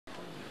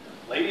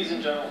Ladies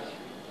and gentlemen,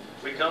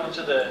 we come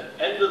to the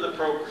end of the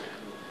program.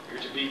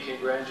 You're to be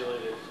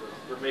congratulated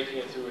for making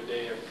it through a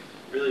day of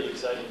really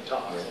exciting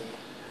talks. And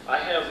I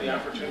have the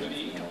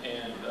opportunity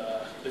and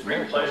the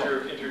great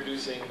pleasure of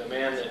introducing the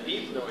man that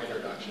needs no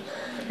introduction.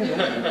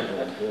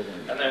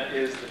 And that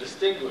is the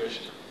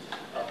distinguished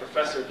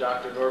Professor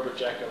Dr. Norbert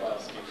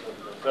Jakubowski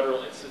from the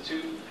Federal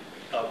Institute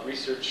of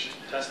Research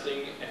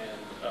Testing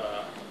and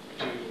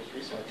Materials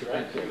Research,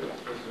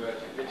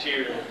 right?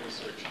 Materials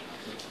Research.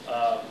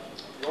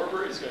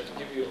 Norbert is going to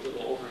give you a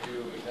little overview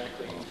of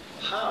exactly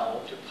how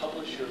to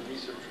publish your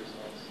research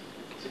results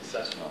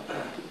successfully.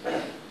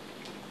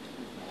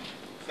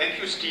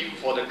 Thank you, Steve,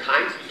 for the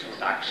kind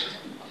introduction.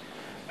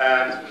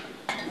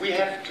 We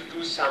have to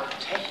do some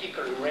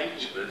technical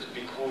arrangements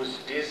because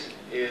this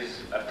is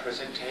a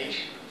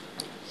presentation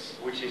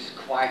which is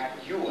quite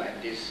new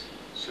at this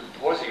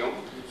symposium.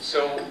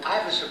 So I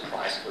have a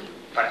surprise for you,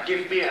 but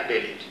give me a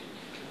minute.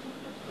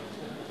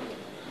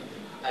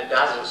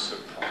 Another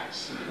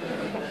surprise.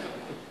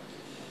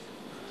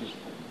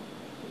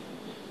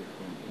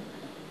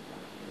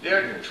 There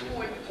are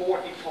two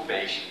important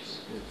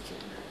informations.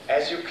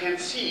 As you can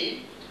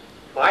see,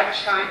 my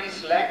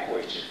Chinese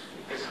language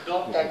is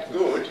not that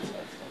good,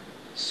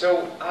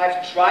 so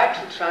I've tried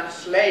to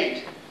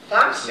translate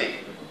something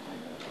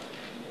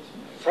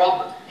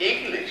from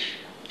English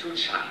to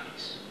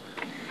Chinese.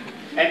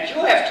 And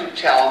you have to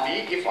tell me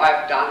if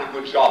I've done a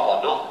good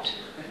job or not.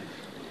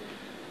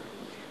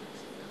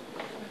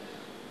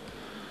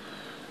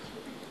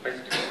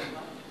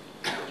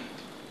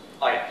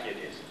 Oh yeah, here it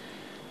is.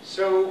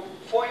 So,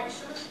 for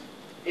instance,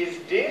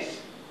 is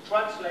this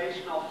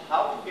translation of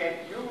how to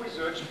get new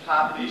research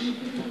published?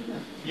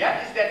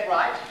 Yeah, is that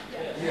right?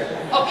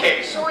 Yes.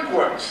 Okay, so it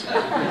works.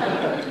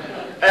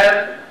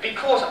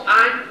 Because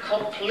I'm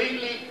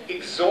completely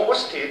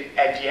exhausted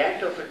at the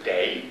end of the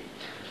day,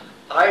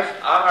 I've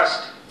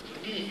asked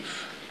Niamh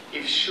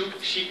if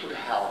she could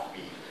help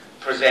me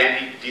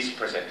presenting this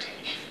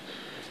presentation.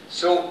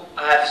 So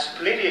I've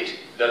split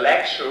the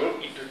lecture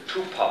into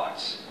two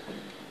parts.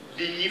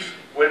 Niamh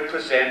will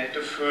present the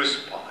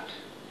first part.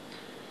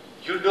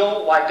 You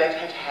know why that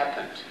had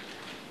happened.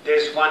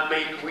 There's one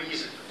main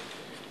reason.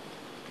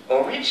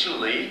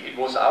 Originally, it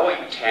was our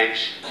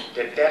intention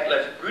that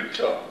Detlef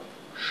Günther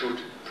should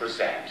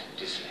present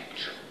this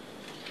lecture.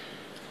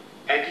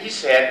 And he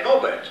said,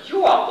 Norbert,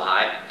 you are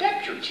my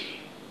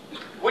deputy,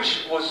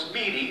 which was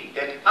meaning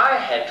that I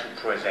had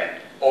to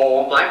present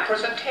all my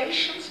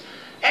presentations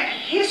and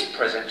his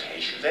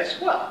presentations as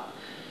well.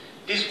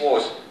 This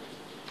was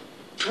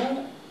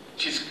two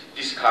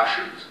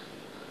discussions,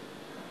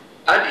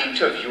 an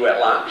interview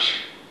at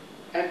lunch,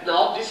 and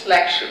now this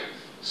lecture.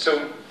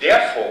 So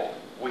therefore,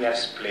 we have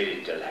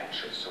split the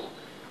lecture. So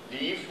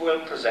Niamh will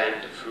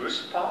present the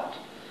first part.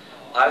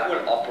 I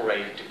will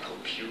operate the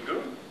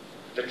computer,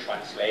 the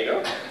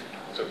translator.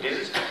 So this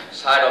is the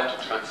side of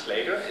the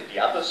translator, and the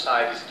other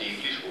side is the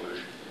English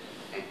version.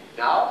 And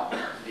now,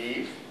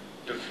 Niamh,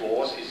 the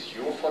floor is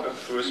yours for the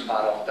first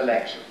part of the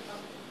lecture.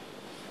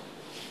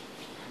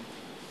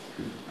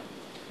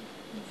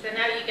 So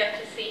now you get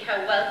to see how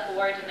well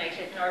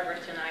coordinated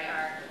Norbert and I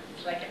are.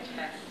 It's like a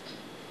test.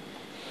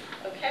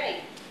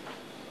 Okay.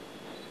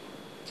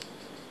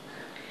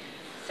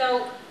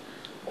 So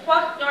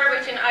what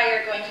Norbert and I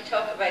are going to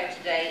talk about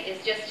today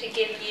is just to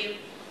give you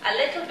a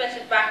little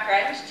bit of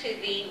background to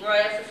the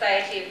Royal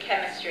Society of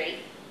Chemistry,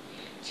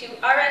 to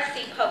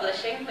RSC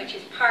Publishing, which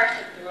is part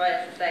of the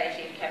Royal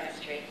Society of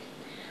Chemistry,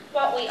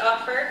 what we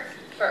offer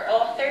for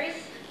authors,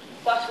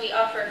 what we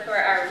offer for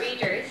our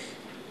readers,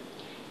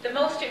 the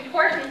most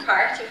important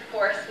part, of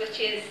course, which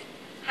is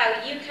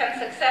how you can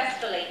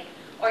successfully,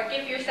 or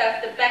give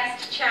yourself the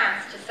best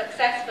chance to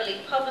successfully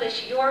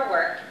publish your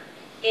work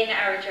in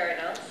our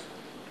journals.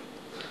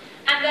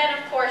 And then,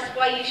 of course,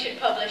 why you should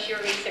publish your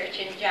research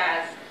in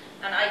JAAS.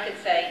 And I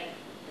could say,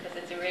 because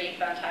it's a really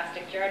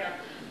fantastic journal,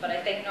 but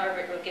I think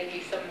Norbert will give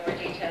you some more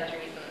detailed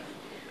reasons.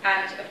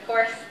 And, of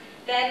course,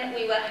 then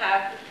we will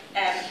have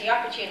the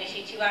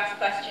opportunity to ask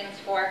questions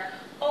for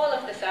all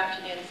of this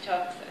afternoon's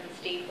talks, and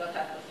Steve will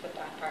help us with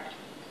that part.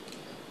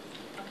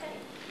 Okay.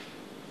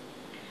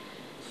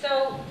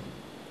 So,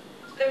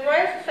 the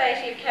Royal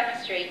Society of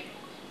Chemistry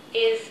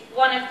is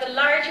one of the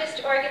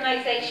largest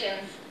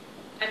organisations,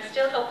 I'm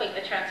still hoping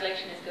the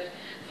translation is good,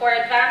 for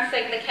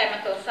advancing the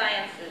chemical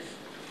sciences.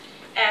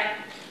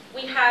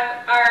 We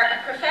are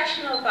a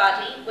professional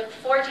body with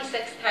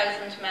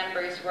 46,000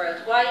 members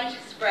worldwide,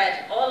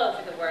 spread all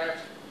over the world,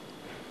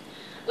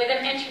 with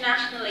an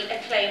internationally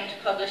acclaimed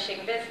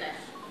publishing business.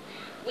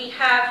 We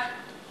have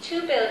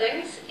two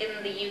buildings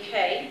in the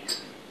UK,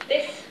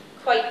 this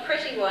quite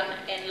pretty one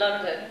in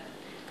London,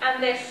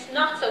 and this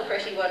not so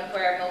pretty one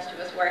where most of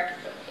us work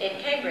in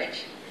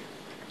Cambridge.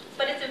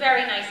 But it's a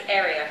very nice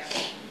area.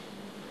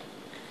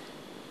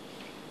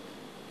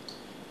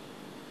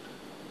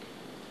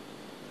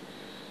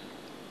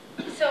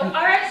 So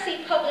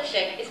RSC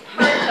Publishing is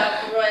part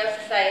of the Royal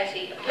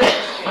Society of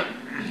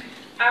Chemistry.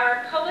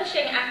 Our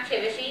publishing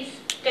activities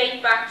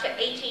date back to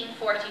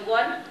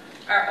 1841.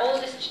 Our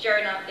oldest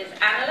journal is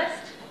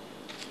Analyst.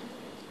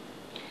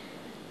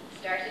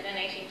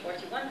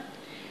 1841.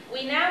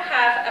 We now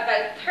have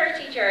about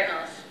 30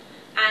 journals,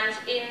 and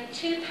in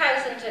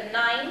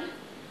 2009,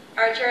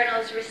 our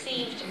journals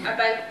received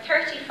about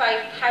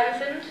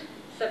 35,000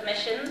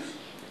 submissions,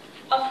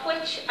 of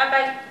which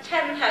about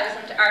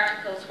 10,000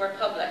 articles were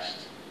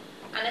published.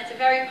 And it's a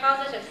very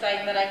positive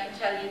sign that I can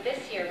tell you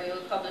this year we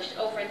will publish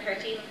over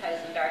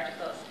 13,000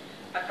 articles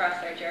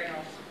across our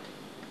journals.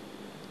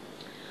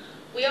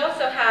 We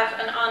also have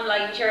an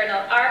online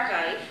journal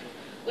archive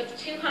with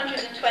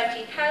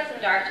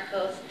 220,000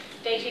 articles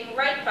dating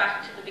right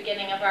back to the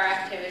beginning of our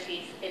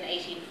activities in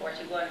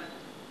 1841.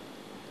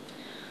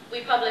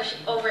 We publish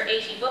over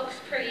 80 books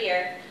per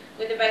year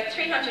with about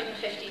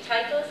 350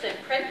 titles in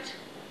print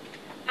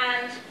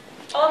and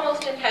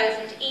almost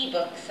 1,000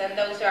 e-books, and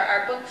those are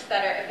our books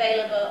that are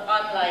available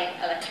online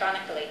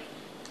electronically.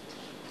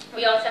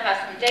 We also have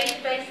some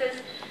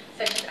databases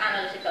such as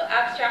analytical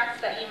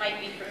abstracts that you might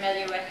be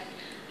familiar with,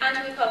 and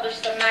we publish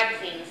some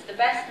magazines, the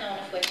best known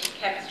of which is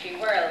Chemistry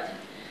World.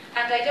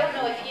 And I don't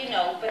know if you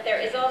know, but there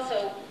is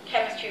also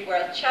Chemistry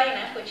World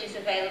China, which is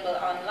available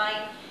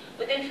online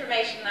with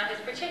information that is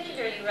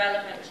particularly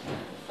relevant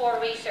for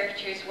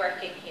researchers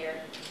working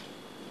here.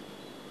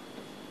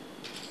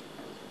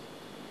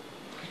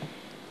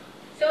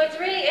 So it's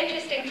really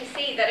interesting to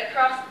see that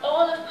across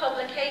all of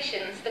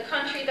publications, the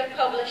country that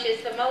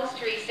publishes the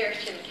most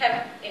research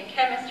in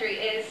chemistry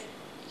is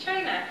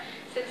China.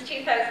 Since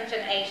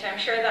 2008, I'm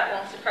sure that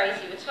won't surprise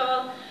you at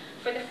all.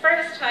 For the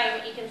first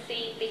time, you can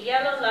see the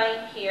yellow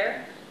line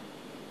here.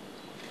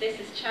 This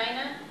is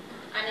China.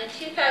 And in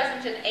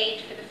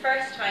 2008, for the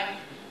first time,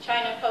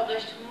 China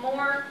published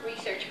more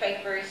research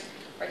papers,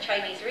 or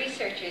Chinese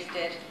researchers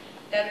did,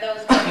 than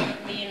those coming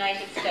from the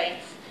United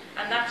States.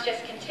 And that's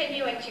just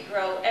continuing to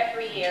grow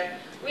every year,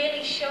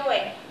 really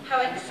showing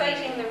how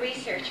exciting the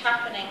research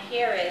happening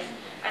here is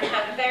and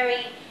how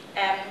very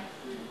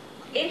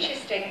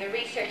interesting the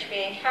research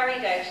being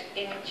carried out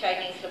in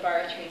Chinese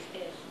laboratories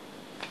is.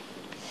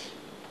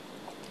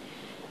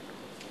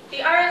 The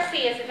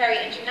RSC is a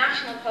very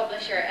international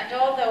publisher, and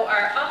although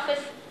our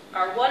office,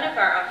 or one of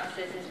our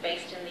offices, is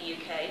based in the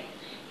UK,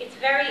 it's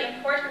very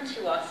important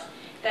to us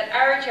that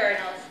our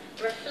journals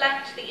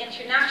reflect the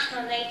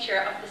international nature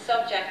of the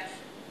subjects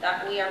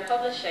that we are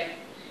publishing.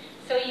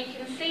 So you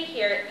can see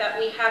here that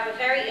we have a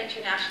very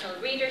international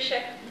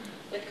readership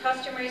with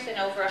customers in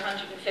over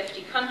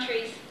 150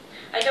 countries.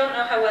 I don't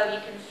know how well you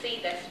can see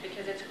this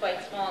because it's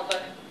quite small,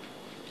 but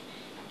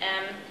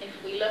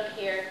if we look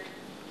here,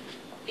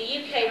 the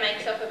UK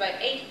makes up about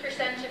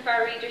 8% of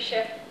our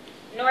readership,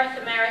 North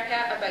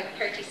America about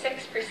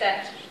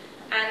 36%,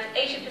 and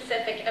Asia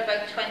Pacific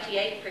about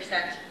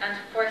 28%, and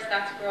of course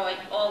that's growing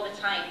all the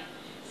time.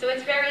 So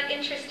it's very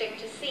interesting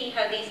to see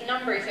how these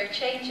numbers are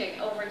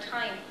changing over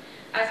time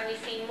as we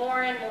see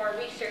more and more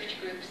research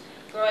groups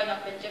growing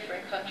up in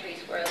different countries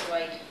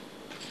worldwide.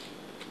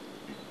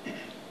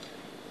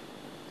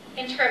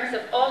 In terms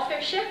of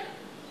authorship,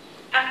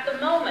 at the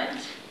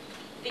moment,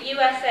 the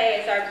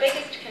USA is our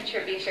biggest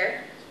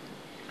contributor,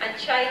 and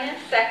China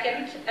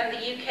second, and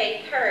the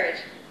UK third.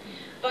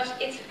 But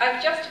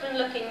I've just been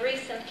looking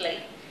recently,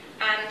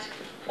 and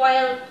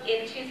while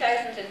in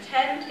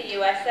 2010 the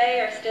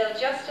USA are still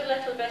just a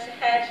little bit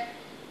ahead,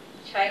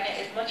 China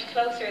is much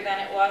closer than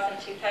it was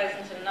in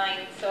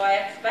 2009. So I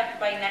expect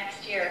by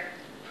next year,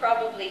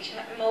 probably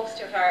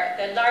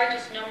the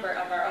largest number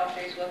of our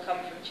authors will come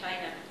from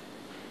China.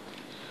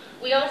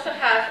 We also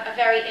have a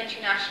very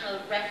international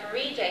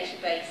referee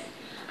database,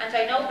 and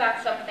I know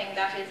that's something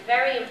that is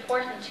very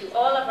important to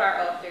all of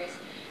our authors,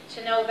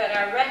 to know that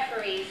our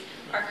referees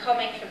are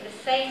coming from the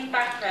same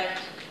background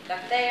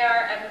that they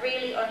are and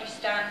really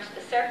understand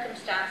the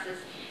circumstances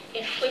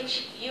in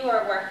which you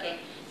are working.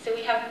 So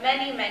we have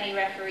many, many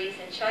referees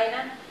in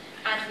China,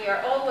 and we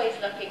are always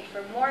looking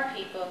for more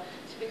people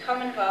to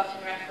become involved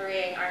in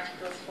refereeing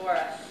articles for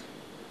us.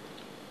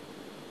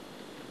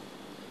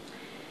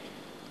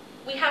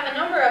 We have a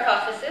number of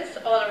offices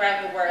all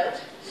around the world.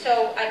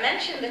 So I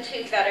mentioned the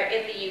two that are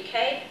in the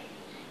UK,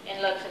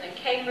 in London and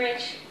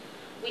Cambridge.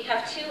 We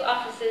have 2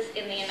 offices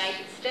in the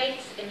United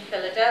States, in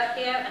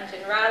Philadelphia and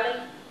in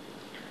Raleigh.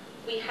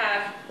 We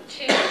have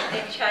 2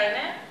 in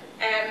China,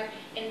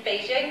 in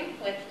Beijing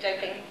with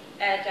Japing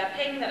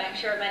that I'm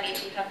sure many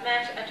of you have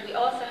met, and we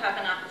also have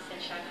an office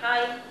in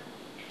Shanghai.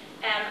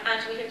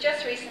 And we have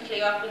just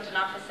recently opened an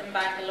office in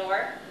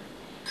Bangalore.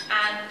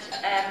 And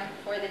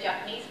for the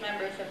Japanese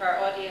members of our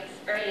audience,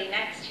 early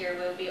next year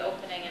we'll be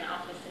opening an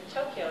office in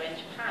Tokyo in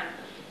Japan.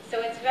 So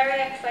it's very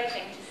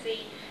exciting to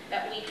see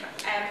that we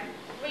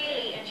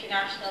really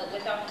international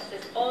with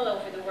offices all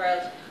over the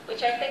world,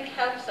 which I think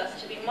helps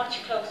us to be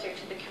much closer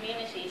to the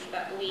communities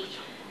that we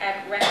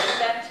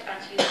represent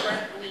and whose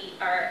work we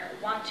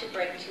want to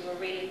bring to a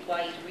really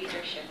wide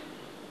readership.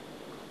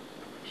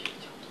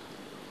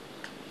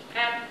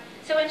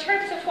 So in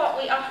terms of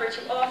what we offer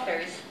to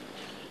authors,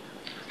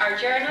 our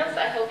journals,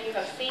 I hope you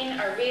have seen,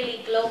 are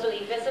really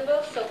globally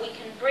visible, so we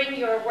can bring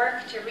your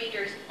work to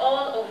readers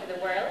all over the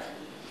world.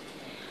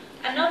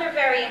 Another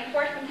very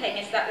important thing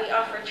is that we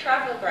offer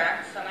travel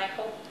grants, and I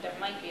hope there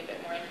might be a bit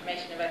more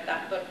information about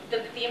that, but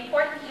the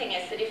important thing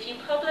is that if you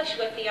publish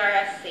with the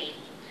RSC,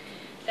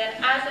 then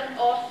as an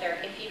author,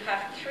 if you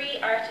have 3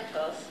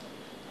 articles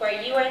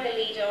where you are the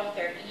lead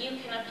author, you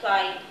can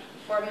apply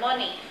for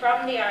money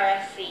from the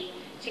RSC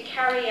to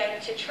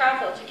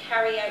travel to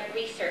carry out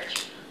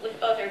research with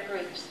other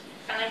groups.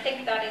 And I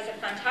think that is a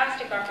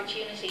fantastic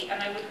opportunity,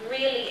 and I would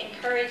really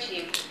encourage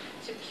you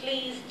to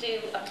please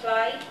do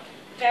apply.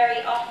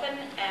 Very often,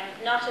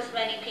 not as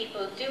many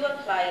people do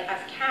apply as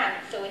can,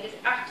 so it is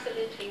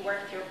absolutely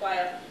worth your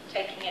while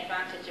taking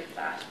advantage of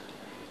that.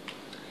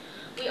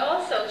 We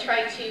also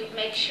try to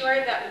make sure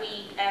that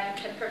we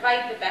can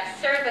provide the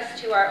best service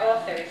to our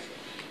authors,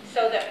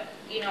 so that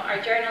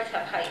our journals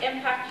have high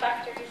impact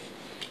factors,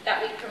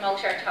 that we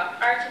promote our top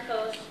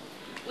articles,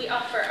 we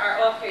offer our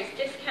authors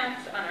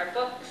discounts on our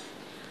books.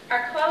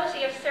 Our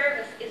quality of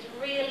service is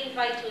really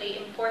vitally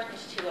important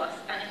to us,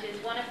 and it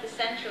is one of the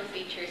central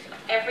features of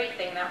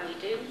everything that we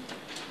do.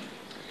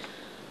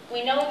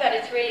 We know that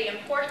it's really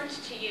important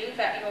to you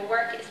that your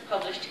work is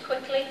published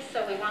quickly,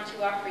 so we want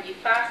to offer you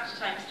fast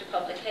times to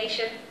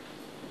publication.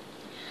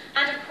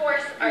 And of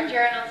course, our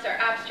journals are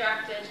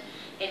abstracted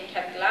in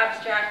chemical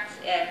abstracts,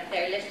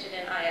 they're listed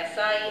in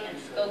ISI and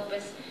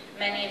Scopus,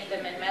 many of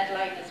them in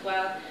Medline as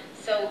well.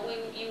 So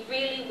you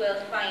really will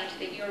find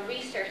that your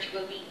research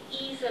will be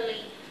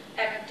easily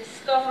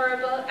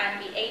discoverable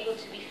and be able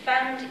to be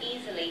found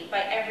easily by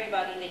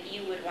everybody that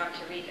you would want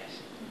to read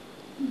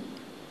it.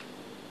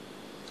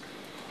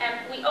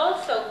 We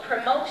also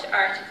promote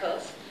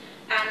articles,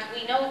 and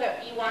we know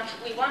that we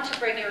want to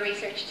bring your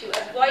research to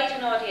as wide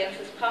an audience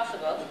as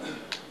possible.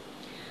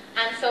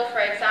 And so, for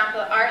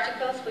example,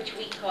 articles which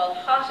we call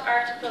hot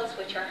articles,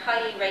 which are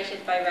highly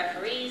rated by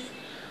referees,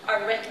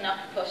 are written up,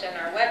 put on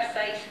our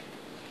website.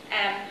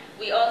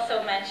 We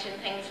also mention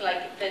things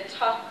like the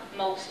top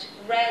most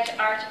read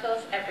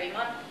articles every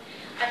month.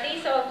 And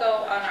these all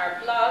go on our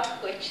blog,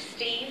 which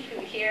Steve,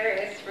 who here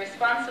is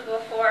responsible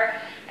for.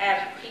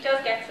 He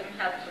does get some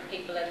help from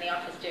people in the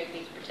office doing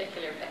these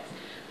particular bits.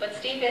 But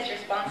Steve is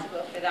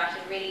responsible for that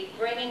and really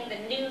bringing the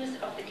news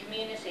of the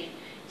community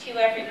to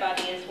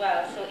everybody as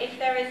well. So if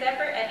there is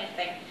ever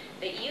anything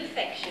that you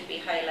think should be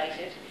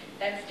highlighted,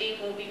 then Steve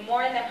will be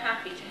more than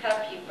happy to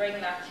help you bring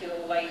that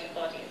to a wide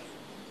audience.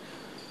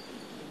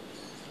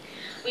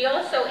 We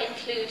also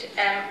include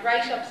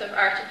write-ups of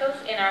articles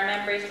in our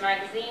members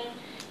magazine,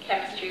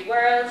 Chemistry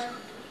World,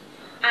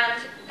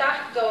 and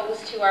that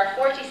goes to our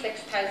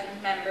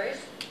 46,000 members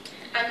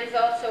and is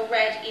also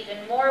read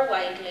even more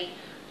widely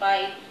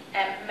by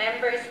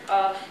members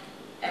of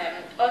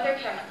other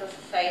chemical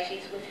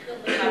societies with whom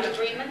we have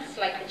agreements,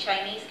 like the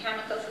Chinese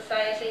Chemical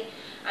Society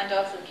and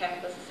also the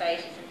chemical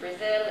societies in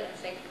Brazil, in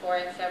Singapore,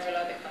 and several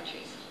other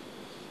countries.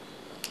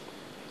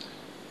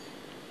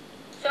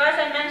 So as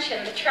I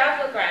mentioned, the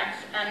travel grants,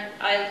 and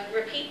I'll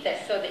repeat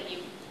this so that you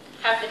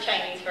have the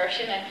Chinese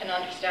version and can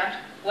understand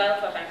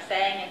well what I'm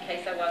saying in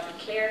case I wasn't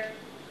clear.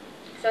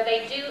 So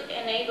they do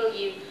enable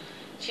you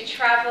to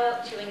travel,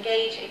 to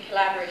engage in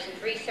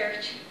collaborative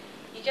research.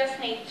 You just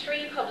need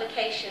 3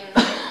 publications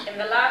in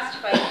the last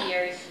 5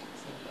 years.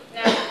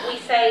 Now, we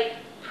say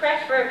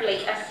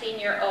preferably a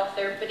senior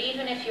author, but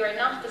even if you're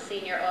not the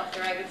senior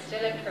author, I would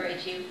still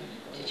encourage you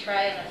to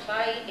try and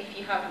apply if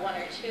you have 1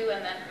 or 2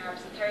 and then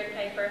perhaps a 3rd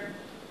paper.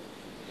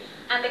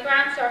 And the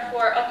grants are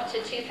for up to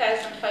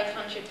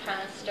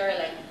 £2,500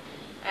 sterling.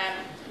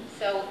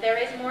 So there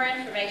is more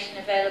information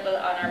available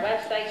on our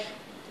website,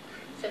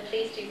 so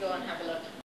please do go and have a look.